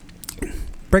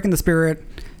the spirit,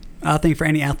 I think for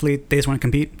any athlete, they just want to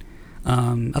compete.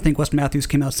 I think Wes Matthews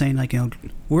came out saying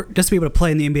we're just to be able to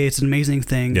play in the NBA, it's an amazing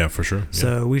thing. Yeah, for sure. Yeah.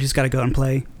 So we just got to go out and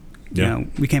play.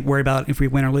 We can't worry about if we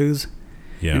win or lose.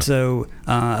 Yeah. And so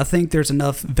I think there's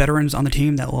enough veterans on the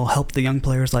team that will help the young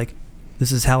players.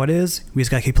 This is how it is. We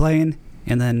just got to keep playing,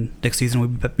 and then next season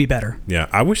we'll be better. Yeah,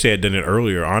 I wish they had done it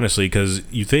earlier, honestly, because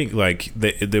you think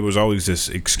there was always this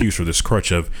excuse or this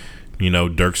crutch of,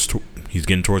 Dirk's he's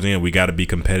getting towards the end. We got to be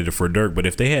competitive for Dirk. But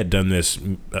if they had done this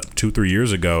 2-3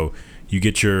 years ago, you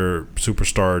get your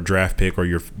superstar draft pick or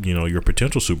your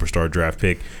potential superstar draft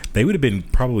pick, they would have been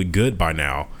probably good by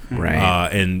now. Right.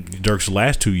 And Dirk's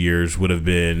last 2 years would have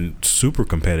been super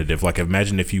competitive.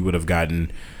 Imagine if you would have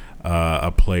gotten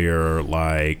a player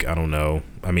like, I don't know,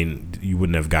 you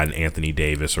wouldn't have gotten Anthony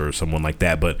Davis or someone like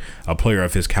that, but a player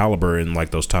of his caliber in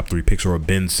those top 3 picks, or a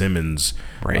Ben Simmons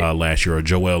last year, or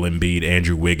Joel Embiid,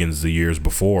 Andrew Wiggins the years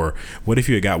before. What if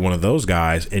you had got one of those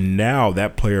guys, and now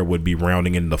that player would be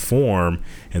rounding into form,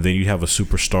 and then you have a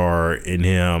superstar in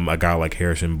him, a guy like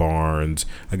Harrison Barnes,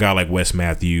 a guy like Wes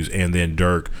Matthews, and then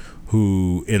Dirk,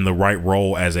 who in the right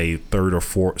role as a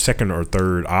second or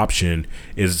third option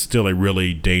is still a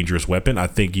really dangerous weapon. I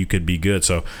think you could be good.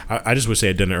 So I just wish they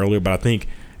had done it earlier, but I think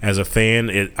as a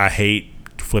fan, I hate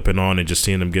flipping on and just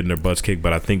seeing them getting their butts kicked,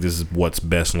 but I think this is what's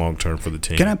best long term for the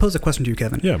team. Can I pose a question to you,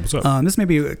 Kevin? Yeah, what's up? This may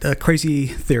be a crazy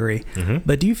theory,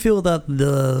 but do you feel that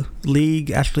the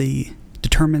league actually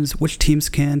determines which teams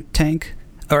can tank,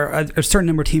 or a certain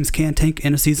number of teams can tank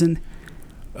in a season?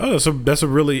 Oh, so that's a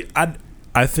really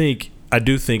I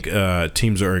do think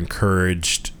teams are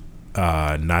encouraged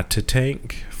not to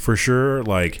tank for sure.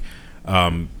 Like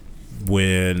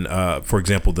when, for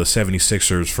example, the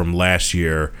 76ers from last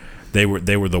year, they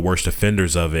were the worst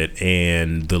offenders of it,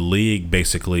 and the league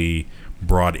basically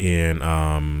brought in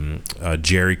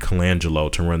Jerry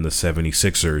Colangelo to run the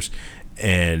 76ers,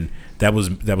 and that was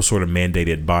sort of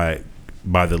mandated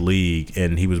by the league,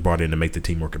 and he was brought in to make the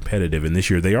team more competitive. And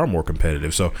this year they are more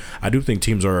competitive, so I do think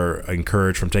teams are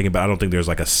encouraged from taking, but I don't think there's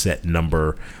like a set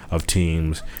number of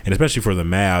teams, and especially for the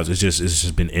Mavs, it's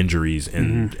just been injuries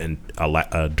and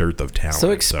a dearth of talent. So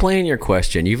explain your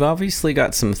question. You've obviously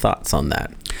got some thoughts on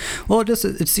that. Well,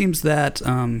 it seems that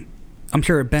I'm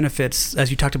sure it benefits,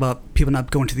 as you talked about, people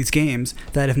not going to these games,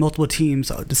 that if multiple teams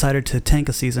decided to tank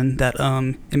a season, that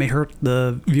it may hurt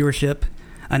the viewership.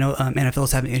 I know NFL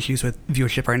is having issues with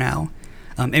viewership right now.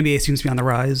 NBA seems to be on the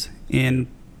rise, and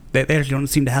they actually don't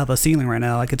seem to have a ceiling right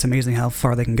now. Like, it's amazing how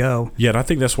far they can go. Yeah, and I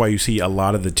think that's why you see a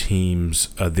lot of the teams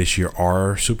this year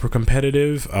are super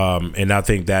competitive. And I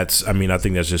think that's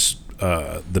just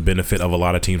the benefit of a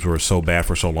lot of teams who were so bad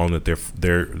for so long that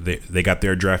they got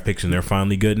their draft picks and they're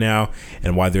finally good now.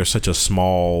 And why they're such a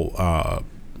small,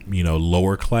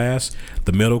 lower class.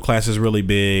 The middle class is really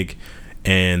big,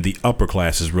 and the upper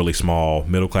class is really small.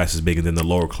 Middle class is big, and then the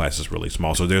lower class is really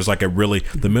small. So there's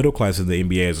the middle class of the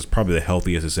NBA is probably the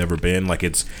healthiest it's ever been. Like,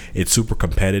 it's super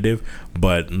competitive,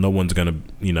 but no one's gonna,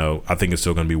 I think it's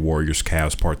still gonna be Warriors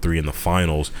Cavs Part 3 in the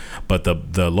finals. But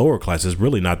the lower class is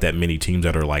really not that many teams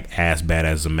that are like as bad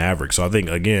as the Mavericks. So I think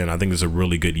it's a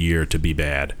really good year to be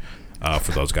bad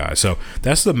for those guys. So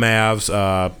that's the Mavs.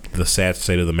 The sad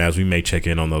state of the Mavs. We may check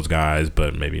in on those guys,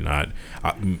 but maybe not.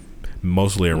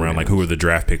 Mostly around like who are the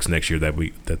draft picks next year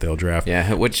that they'll draft.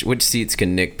 Yeah, which seats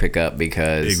can Nick pick up,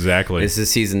 because exactly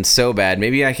this season's so bad.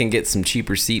 Maybe I can get some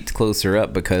cheaper seats closer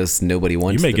up because nobody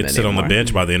wants them anymore. You may get to sit on the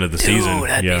bench by the end of the season.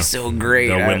 That'd be so great.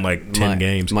 They'll win like 10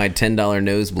 games. My $10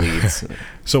 nosebleeds.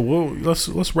 So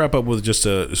let's wrap up with just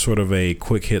a sort of a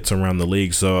quick hits around the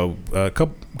league. So a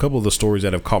couple of the stories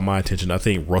that have caught my attention. I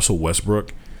think Russell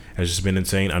Westbrook has just been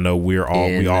insane. I know we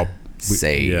all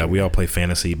play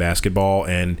fantasy basketball,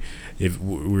 and if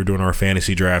we were doing our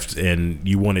fantasy draft and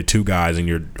you wanted two guys on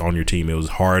your team, it was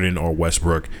Harden or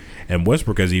Westbrook. And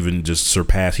Westbrook has even just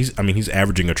surpassed. He's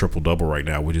averaging a triple-double right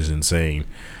now, which is insane.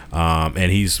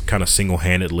 And he's kind of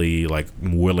single-handedly like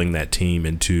willing that team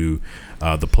into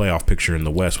the playoff picture in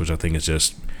the West, which I think is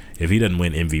just, if he doesn't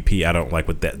win MVP, I don't like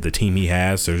what the team he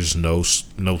has. There's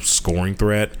just no scoring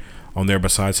threat on there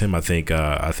besides him. I think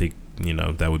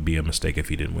that would be a mistake if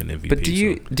he didn't win MVP. But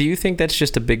do you think that's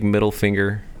just a big middle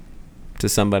finger to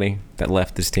somebody that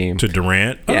left his team? To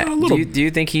Durant? Yeah. Do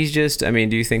you think he's just, do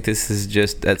you think this is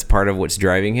just, that's part of what's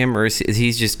driving him, or is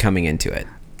he just coming into it?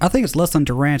 I think it's less on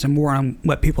Durant and more on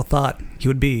what people thought he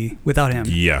would be without him.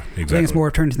 Yeah, exactly. I think it's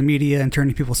more turning to the media and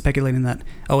turning to people speculating that,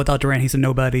 without Durant he's a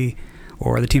nobody,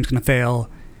 or the team's going to fail.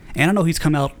 And I know he's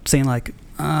come out saying like,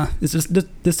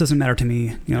 this doesn't matter to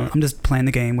me. I'm just playing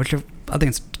the game, which I think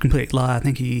it's a complete lie. I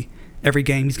think every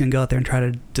game he's going to go out there and try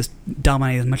to just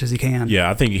dominate as much as he can. Yeah,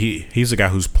 I think he's a guy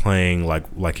who's playing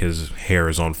like his hair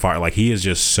is on fire. Like, he is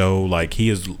just so, like, he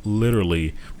is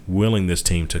literally willing this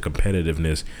team to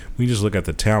competitiveness. We just look at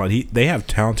the talent. They have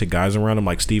talented guys around him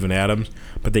like Steven Adams,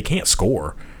 but they can't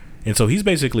score. And so he's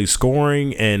basically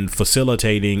scoring and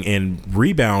facilitating and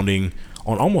rebounding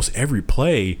on almost every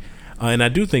play. And I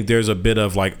do think there's a bit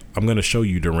of like, I'm going to show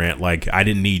you, Durant, like, I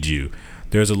didn't need you.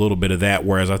 There's a little bit of that,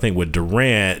 whereas I think with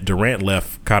Durant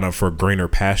left kind of for greener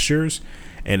pastures,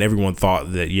 and everyone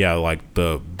thought that, like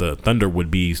the Thunder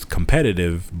would be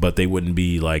competitive, but they wouldn't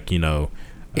be like, in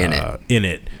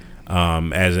it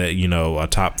as a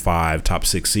top 5, top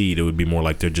 6 seed. It would be more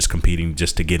like they're just competing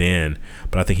just to get in.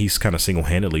 But I think he's kind of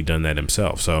single-handedly done that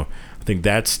himself. So I think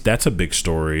that's a big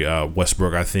story.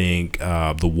 Westbrook, I think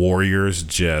the Warriors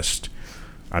just,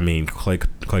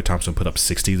 Klay Thompson put up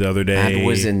 60 the other day. That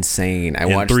was insane. I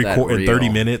watched that in 30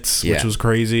 minutes, which was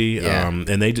crazy. Yeah.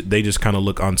 And they just kind of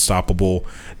look unstoppable.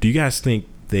 Do you guys think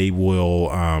they will?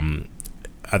 I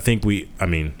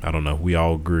don't know. We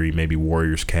all agree maybe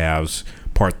Warriors Cavs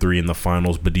Part 3 in the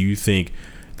finals. But do you think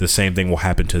the same thing will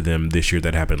happen to them this year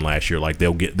that happened last year? Like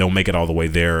they'll make it all the way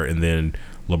there, and then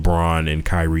LeBron and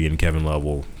Kyrie and Kevin Love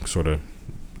will sort of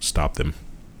stop them.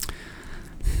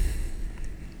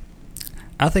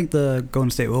 I think the Golden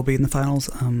State will be in the finals.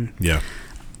 Yeah.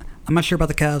 I'm not sure about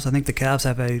the Cavs. I think the Cavs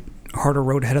have a harder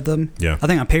road ahead of them. Yeah. I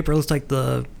think on paper it looks like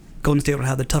the Golden State would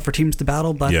have the tougher teams to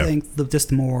battle, but yeah. I think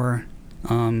just more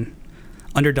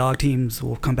underdog teams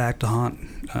will come back to haunt.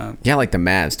 Yeah, like the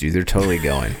Mavs, dude. They're totally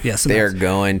going. Yes, they are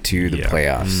going to the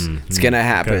playoffs. It's gonna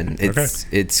happen. Okay.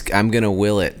 It's. I'm gonna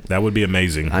will it. That would be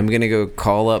amazing. I'm gonna go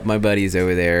call up my buddies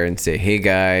over there and say, "Hey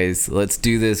guys, let's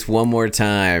do this one more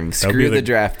time. Screw the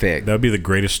draft pick." That would be the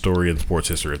greatest story in sports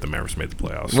history if the Mavericks made the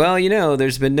playoffs. Well,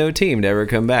 there's been no team to ever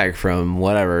come back from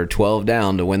 12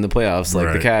 down to win the playoffs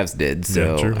like the Cavs did.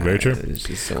 So true. Very true. It's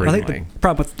just so I think the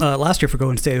problem with last year for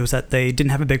Golden State was that they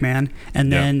didn't have a big man,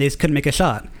 and then they just couldn't make a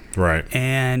shot. Right.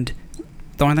 And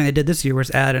the only thing they did this year was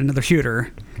add another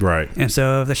shooter. Right. And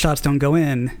so if the shots don't go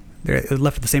in, they're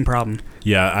left with the same problem.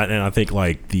 Yeah, and I think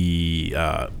like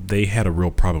they had a real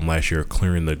problem last year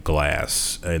clearing the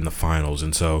glass in the finals,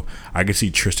 and so I could see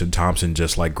Tristan Thompson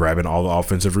just like grabbing all the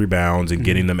offensive rebounds and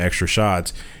getting them extra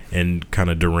shots, and kind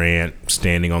of Durant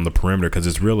standing on the perimeter, because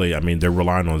it's really, I mean, they're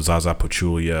relying on Zaza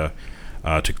Pachulia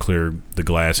to clear the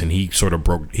glass, and he sort of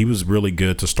broke. He was really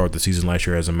good to start the season last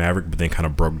year as a Maverick, but then kind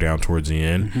of broke down towards the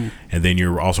end. And then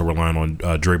you're also relying on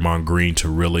Draymond Green to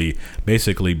really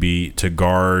basically be to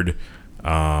guard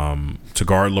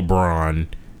LeBron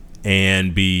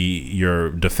and be your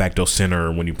de facto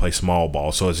center when you play small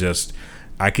ball. So it's just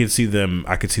I could see them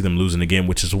losing again,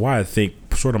 which is why I think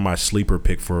sort of my sleeper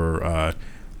pick for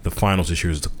the finals this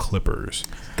year is the Clippers.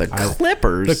 The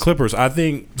Clippers. I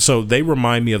think so. They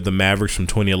remind me of the Mavericks from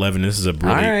 2011. This is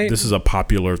a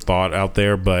popular thought out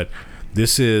there, but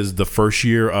this is the first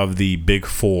year of the Big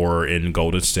Four in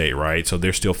Golden State, right? So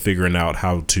they're still figuring out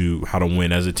how to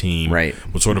win as a team, right?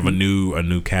 With sort of a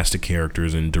new cast of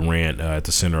characters, and Durant at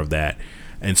the center of that.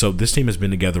 And so this team has been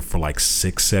together for like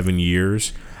 6-7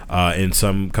 years. In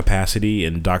some capacity,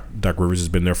 and Doc Rivers has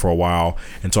been there for a while,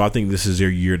 and so I think this is their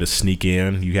year to sneak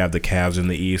in. You have the Cavs in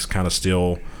the East, kind of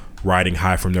still riding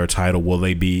high from their title. Will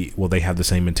they have the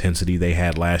same intensity they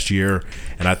had last year?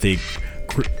 And I think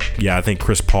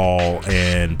Chris Paul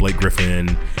and Blake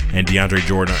Griffin and DeAndre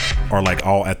Jordan are like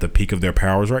all at the peak of their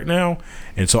powers right now,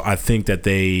 and so I think that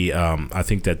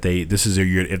this is their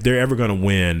year. If they're ever going to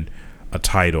win a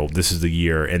title, this is the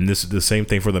year. And this is the same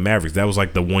thing for the Mavericks. That was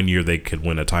like the one year they could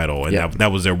win a title, and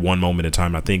that was their one moment in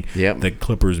time. I think the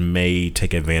Clippers may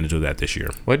take advantage of that this year.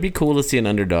 Well, it'd be cool to see an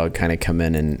underdog kind of come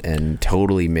in and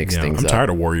totally mix things up. I'm tired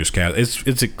of Warriors Cavs.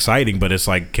 It's exciting, but it's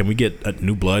like, can we get a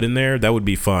new blood in there? That would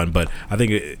be fun. But I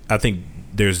think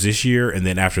there's this year, and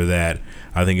then after that,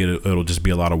 I think it'll just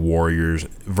be a lot of Warriors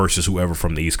versus whoever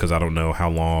from the East, because I don't know how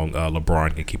long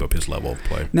LeBron can keep up his level of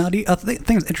play. Now, I think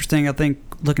it's interesting. I think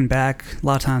looking back, a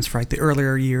lot of times for like the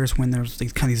earlier years when there was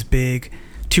these big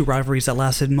two rivalries that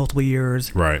lasted multiple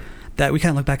years, right? That we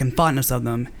kind of look back in fondness of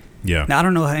them. Yeah. Now I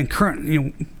don't know how in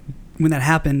current, when that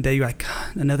happened, you're like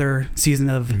another season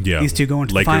of these two going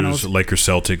to the finals. Lakers,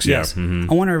 Celtics. Yes. Yeah.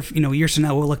 Mm-hmm. I wonder if years from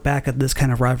now we'll look back at this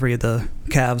kind of rivalry of the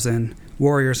Cavs and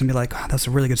Warriors and be like, that's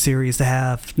a really good series to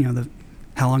have.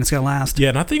 How long it's gonna last. Yeah,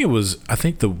 and I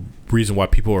think the reason why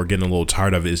people are getting a little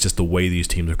tired of it is just the way these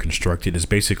teams are constructed. It's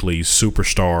basically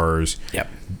superstars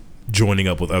joining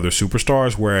up with other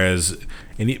superstars.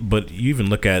 But you even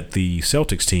look at the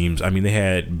Celtics teams. I mean, they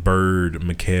had Bird,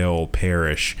 McHale,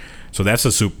 Parrish. So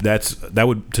that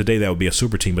would be a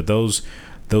super team. But those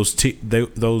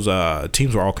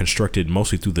teams were all constructed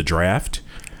mostly through the draft.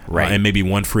 Right. And maybe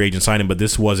one free agent signing, but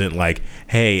this wasn't like,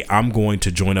 hey, I'm going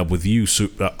to join up with you,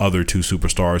 other two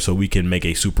superstars, so we can make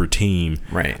a super team,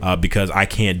 right? Because I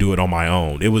can't do it on my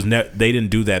own. It was they didn't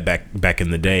do that back in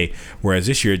the day. Whereas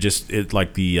this year, it's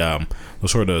like the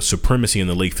sort of supremacy in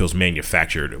the league feels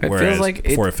manufactured.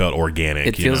 Before it felt organic.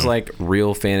 It feels like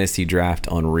real fantasy draft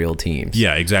on real teams.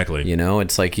 Yeah, exactly.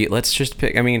 It's like let's just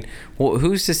pick. I mean,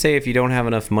 who's to say if you don't have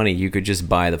enough money, you could just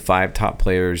buy the 5 top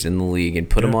players in the league and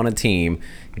put them on a team.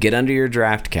 Get under your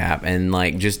draft cap and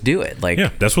just do it.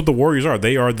 That's what the Warriors are.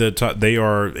 They are they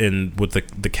are in with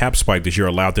the cap spike this year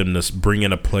allowed them to bring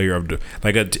in a player of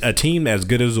a team as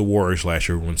good as the Warriors last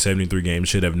year, won 73 games,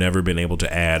 should have never been able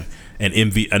to add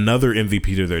another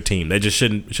MVP to their team. That just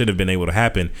shouldn't have been able to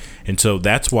happen. And so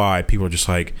that's why people are just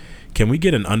like, can we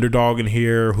get an underdog in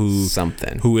here who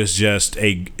is just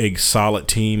a solid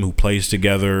team who plays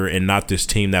together, and not this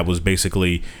team that was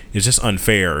basically is just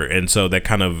unfair. And so that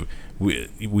kind of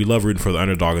we love rooting for the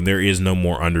underdog, and there is no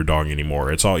more underdog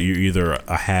anymore. It's all you're either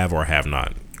a have or a have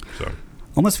not. So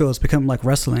almost feel it's become like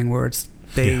wrestling, where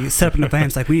they set up in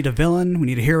advance like, we need a villain, we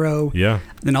need a hero. Yeah.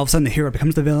 Then all of a sudden the hero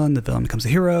becomes the villain becomes the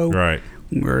hero. Right.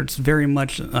 where it's very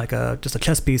much like just a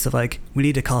chess piece of like, we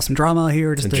need to cause some drama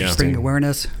here just to Interesting. bring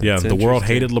awareness. Yeah, That's the world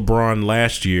interesting. hated LeBron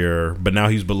last year, but now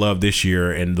he's beloved this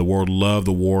year, and the world loved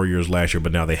the Warriors last year,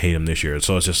 but now they hate him this year.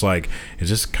 So it's just like, I'm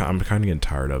kind of getting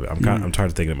tired of it. I'm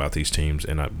tired of thinking about these teams,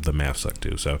 and the math suck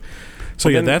too. So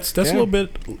Well, yeah, then, that's yeah. a little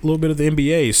bit of the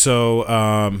NBA. So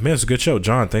man, it's a good show.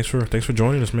 John, thanks for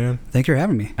joining us, man. Thank you for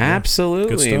having me. Good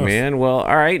Absolutely, stuff. man. Well,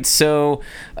 all right. So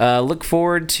look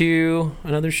forward to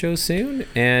another show soon.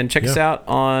 And check us out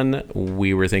on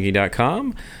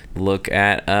WeWereThinking.com. Look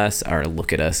at us. I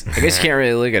guess you can't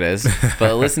really look at us,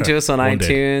 but listen to us on One day.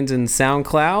 iTunes and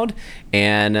SoundCloud.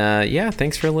 And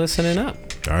thanks for listening up.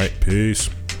 All right, peace.